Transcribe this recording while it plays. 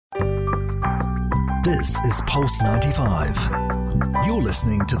This is Pulse 95. You're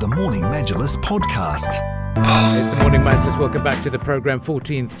listening to the Morning Majlis podcast. It's the Morning Majlis. Welcome back to the programme.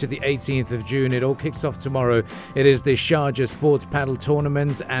 14th to the 18th of June. It all kicks off tomorrow. It is the Sharjah Sports Padel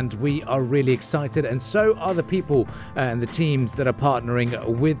Tournament, and we are really excited, and so are the people and the teams that are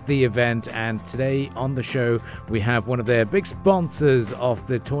partnering with the event. And today on the show we have one of their big sponsors of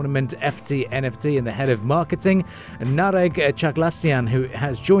the tournament, ftNFT, and the head of marketing, Nareg Chaghlassian, who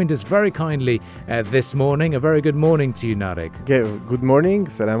has joined us very kindly this morning. A very good morning to you, Nareg. Good morning.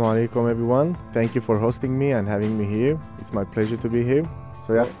 Assalamu alaikum, everyone. Thank you for hosting me and having me here. It's my pleasure to be here.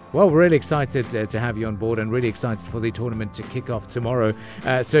 So yeah. Well, we're really excited to have you on board, and really excited for the tournament to kick off tomorrow.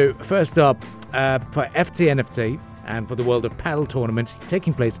 So first up, for ftNFT and for the World of Padel Tournament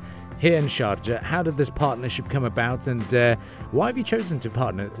taking place here in Sharjah, how did this partnership come about, and why have you chosen to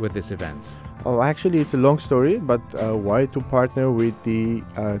partner with this event? Oh, actually, it's a long story, but why to partner with the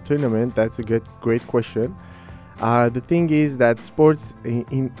tournament? That's a great question. The thing is that sports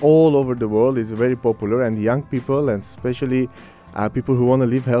in all over the world is very popular, and young people, and especially people who want to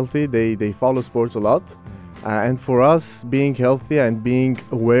live healthy, they follow sports a lot. And for us, being healthy and being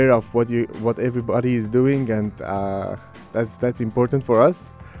aware of what everybody is doing, and that's important for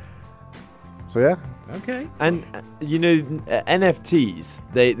us. So yeah. Okay. And NFTs,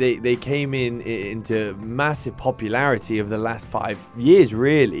 they came into massive popularity over the last 5 years,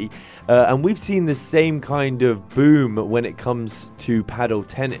 really, and we've seen the same kind of boom when it comes to paddle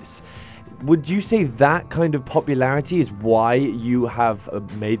tennis. Would you say that kind of popularity is why you have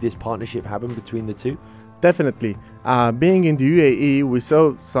made this partnership happen between the two? Definitely. Being in the UAE, we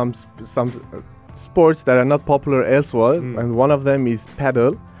saw some sports that are not popular elsewhere, and one of them is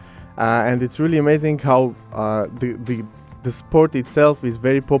paddle. And it's really amazing how the sport itself is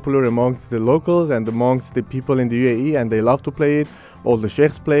very popular amongst the locals and amongst the people in the UAE, and they love to play it. All the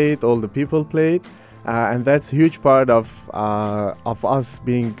sheikhs play it, all the people play it, and that's a huge part of us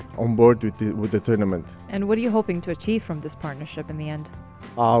being on board with the tournament. And what are you hoping to achieve from this partnership in the end?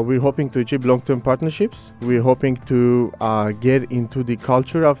 We're hoping to achieve long-term partnerships. We're hoping to get into the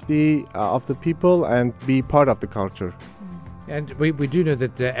culture of the people and be part of the culture. And we do know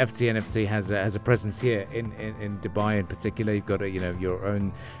that ftNFT has a presence here in Dubai in particular. You've got your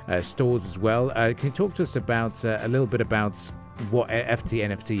own stores as well. Can you talk to us about a little bit about what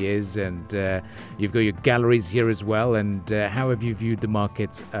ftNFT is, and you've got your galleries here as well, and how have you viewed the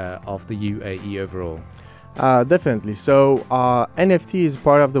market of the UAE overall? Definitely. So NFT is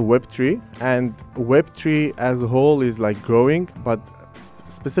part of the Web3, and Web3 as a whole is like growing, but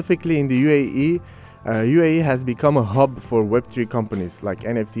specifically in the UAE, UAE has become a hub for Web3 companies like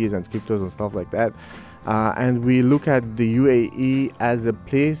NFTs and cryptos and stuff like that. And we look at the UAE as a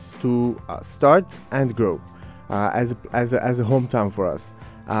place to start and grow, as a hometown for us.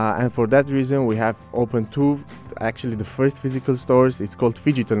 And for that reason, we have opened actually the first physical stores. It's called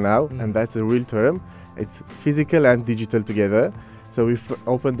phygital now, and that's a real term. It's physical and digital together. So we've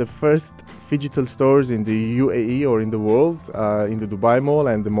opened the first phygital stores in the UAE or in the world, in the Dubai Mall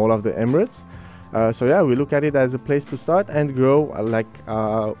and the Mall of the Emirates. So yeah, we look at it as a place to start and grow,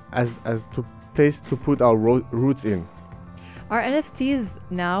 as to place to put our roots in. Are NFTs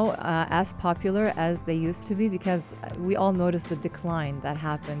now as popular as they used to be? Because we all noticed the decline that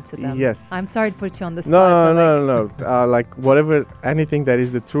happened to them. Yes. I'm sorry to put you on the spot. No. Whatever, anything that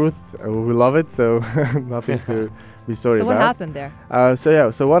is the truth, we love it. So nothing to be sorry about. So what happened there?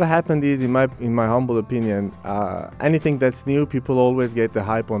 So what happened is, in my humble opinion, anything that's new, people always get the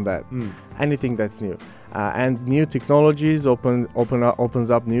hype on that. Anything that's new, and new technologies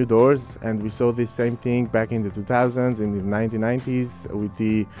opens up new doors, and we saw this same thing back in the 2000s, in the 1990s with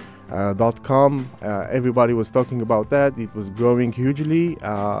the .com. Everybody was talking about that. It was growing hugely,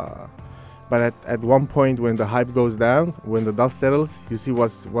 but at one point, when the hype goes down, when the dust settles, you see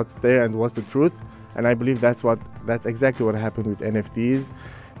what's there and what's the truth. And I believe that's exactly what happened with NFTs.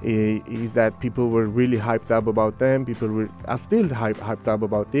 Is that people were really hyped up about them. People are still hyped up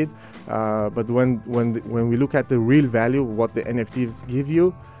about it. But when we look at the real value, what the NFTs give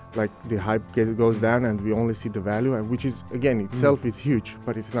you, like the hype goes down, and we only see the value, and which is again itself is huge,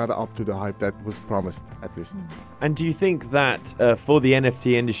 but it's not up to the hype that was promised, at least. And do you think that for the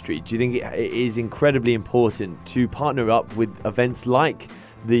NFT industry, do you think it is incredibly important to partner up with events like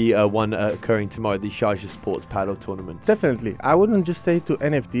the one occurring tomorrow, the Sharjah Sports Padel Tournament? Definitely. I wouldn't just say to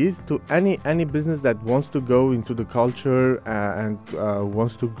NFTs, to any business that wants to go into the culture and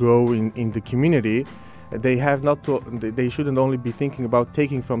wants to grow in the community. They shouldn't only be thinking about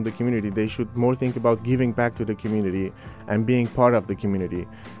taking from the community. They should more think about giving back to the community and being part of the community.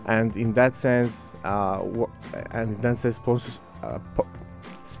 And in that sense,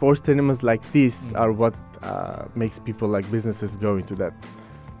 sports tournaments like this are what makes people like businesses go into that.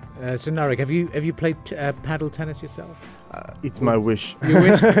 So Nareg, have you played paddle tennis yourself? It's my wish. You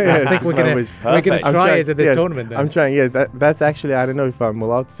wish? Yes, I think we're gonna try it at this tournament. Then. I'm trying. Yeah, that's actually, I don't know if I'm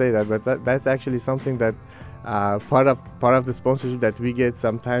allowed to say that, but that's actually something that part of the sponsorship that we get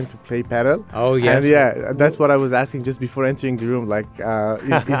some time to play paddle. Oh yes. And that's what I was asking just before entering the room. Like,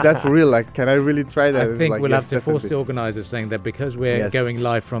 is that for real? Like, can I really try that? I think like, we'll yes, have to force the organisers, saying that because we're going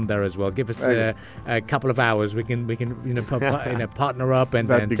live from there as well. Give us a couple of hours. We can partner up and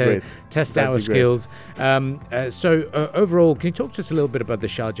test our skills. So overall, can you talk to us a little bit about the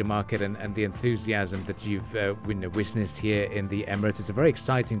Sharjah market and the enthusiasm that you've witnessed here in the Emirates? It's a very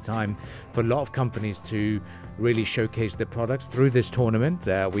exciting time for a lot of companies to really showcase their products through this tournament.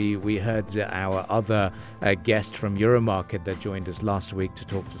 We heard our other guest from Euromarket that joined us last week to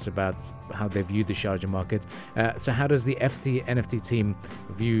talk to us about how they view the Sharjah market. So how does the ftNFT team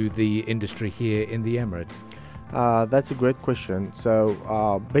view the industry here in the Emirates? That's a great question.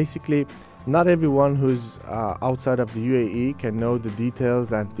 So basically, not everyone who's outside of the UAE can know the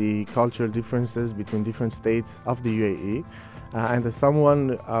details and the cultural differences between different states of the UAE. And as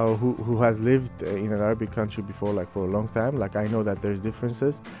someone who has lived in an Arabic country before, like for a long time, like I know that there's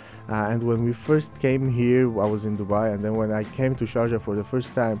differences. And when we first came here, I was in Dubai, and then when I came to Sharjah for the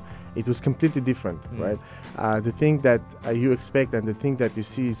first time, it was completely different, right? The thing that you expect and the thing that you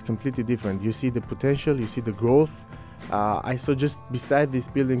see is completely different. You see the potential, you see the growth. I saw just beside this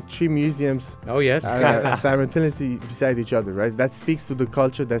building 3 museums. Oh yes, simultaneously beside each other, right? That speaks to the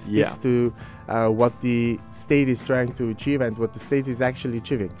culture. That speaks to what the state is trying to achieve and what the state is actually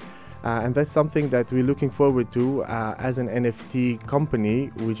achieving. And that's something that we're looking forward to as an NFT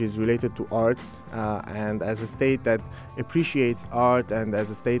company, which is related to arts, and as a state that appreciates art, and as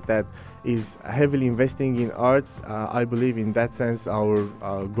a state that is heavily investing in arts. I believe in that sense our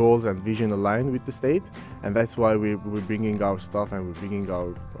goals and vision align with the state, and that's why we're bringing our stuff and we're bringing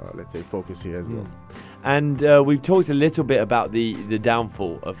our let's say focus here as well. And we've talked a little bit about the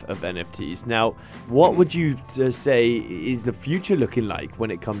downfall of NFTs. Now, what would you say is the future looking like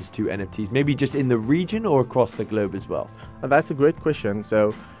when it comes to NFTs? Maybe just in the region or across the globe as well? That's a great question.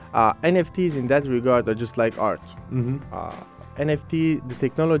 So NFTs in that regard are just like art. NFT, the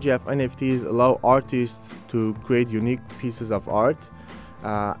technology of NFTs allow artists to create unique pieces of art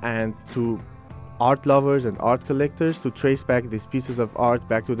and to art lovers and art collectors to trace back these pieces of art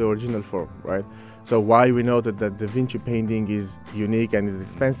back to the original form, right? So why we know that the Da Vinci painting is unique and is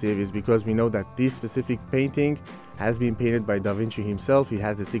expensive is because we know that this specific painting has been painted by Da Vinci himself. He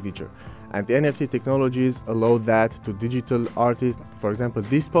has the signature. And the NFT technologies allow that to digital artists. For example,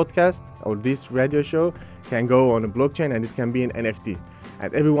 this podcast or this radio show can go on a blockchain and it can be an NFT.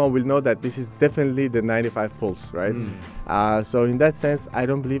 And everyone will know that this is definitely the 95 Pulse, right? So in that sense, I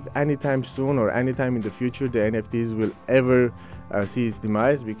don't believe anytime soon or anytime in the future the NFTs will ever see its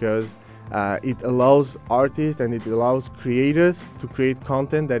demise, because it allows artists and it allows creators to create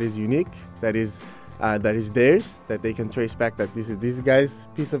content that is unique, that is theirs, that they can trace back that this is this guy's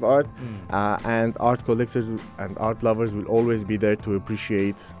piece of art, and art collectors and art lovers will always be there to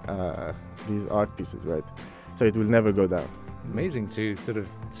appreciate these art pieces, right? So it will never go down. Amazing to sort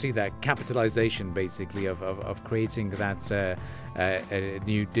of see that capitalization basically of creating that a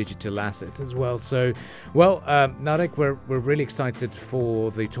new digital asset as well. So, well, Nareg, we're really excited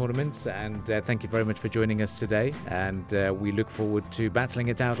for the tournament, and thank you very much for joining us today. And we look forward to battling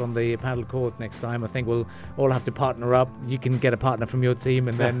it out on the paddle court next time. I think we'll all have to partner up. You can get a partner from your team,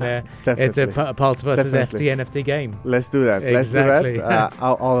 and then it's a Pulse versus ftNFT game. Let's do that. Exactly. Let's do that.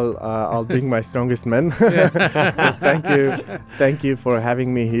 I'll bring my strongest men. So thank you for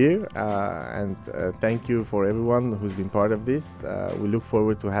having me here, and thank you for everyone who's been part of this. We look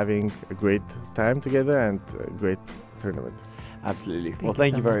forward to having a great time together and a great tournament. Absolutely.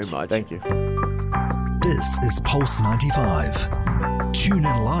 Thank you very much. Thank you. This is Pulse 95. Tune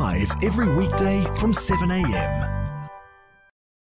in live every weekday from 7 a.m.